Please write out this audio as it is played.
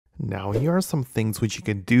Now, here are some things which you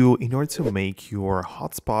can do in order to make your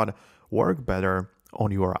hotspot work better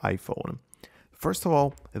on your iPhone. First of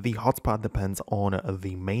all, the hotspot depends on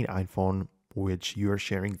the main iPhone which you're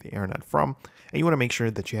sharing the internet from, and you want to make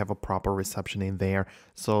sure that you have a proper reception in there.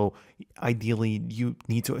 So ideally, you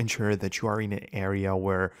need to ensure that you are in an area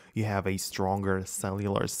where you have a stronger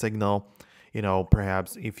cellular signal.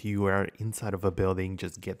 Perhaps if you are inside of a building,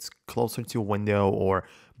 just get closer to a window or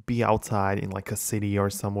be outside in like a city or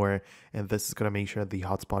somewhere, and this is going to make sure the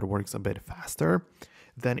hotspot works a bit faster.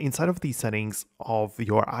 Then inside of the settings of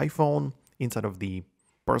your iPhone, inside of the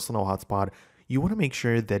personal hotspot, you want to make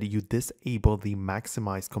sure that you disable the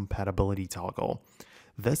maximize compatibility toggle.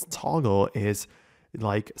 This toggle is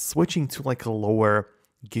like switching to like a lower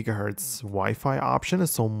gigahertz Wi-Fi option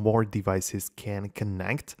so more devices can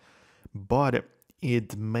connect, but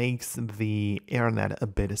it makes the internet a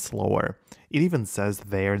bit slower. It even says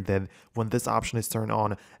there that when this option is turned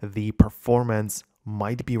on, the performance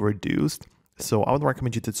might be reduced. So I would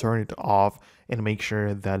recommend you to turn it off and make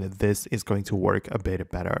sure that this is going to work a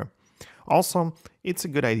bit better. Also, it's a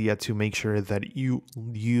good idea to make sure that you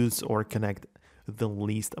use or connect the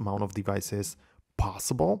least amount of devices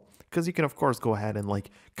possible, because you can of course go ahead and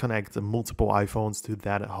like connect multiple iPhones to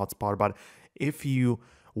that hotspot, but if you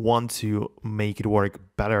want to make it work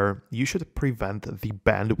better, you should prevent the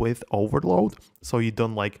bandwidth overload so you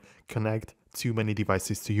don't like connect too many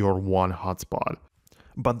devices to your one hotspot.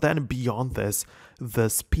 But then beyond this, the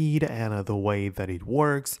speed and the way that it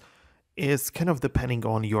works is kind of depending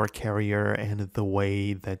on your carrier and the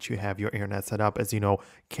way that you have your internet set up. As you know,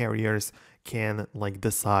 carriers can like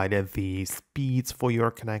decide the speeds for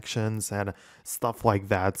your connections and stuff like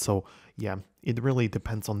that. So yeah, it really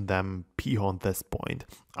depends on them beyond this point.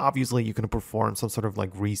 Obviously, you can perform some sort of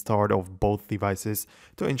like restart of both devices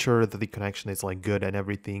to ensure that the connection is like good and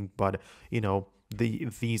everything. But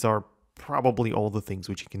these are probably all the things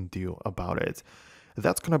which you can do about it.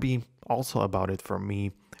 That's gonna be also about it for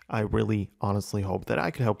me. I really honestly hope that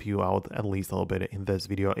I could help you out at least a little bit in this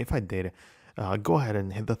video. If I did, go ahead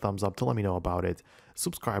and hit the thumbs up to let me know about it.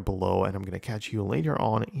 Subscribe below, and I'm gonna catch you later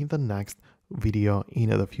on in the next video in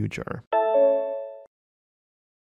the future.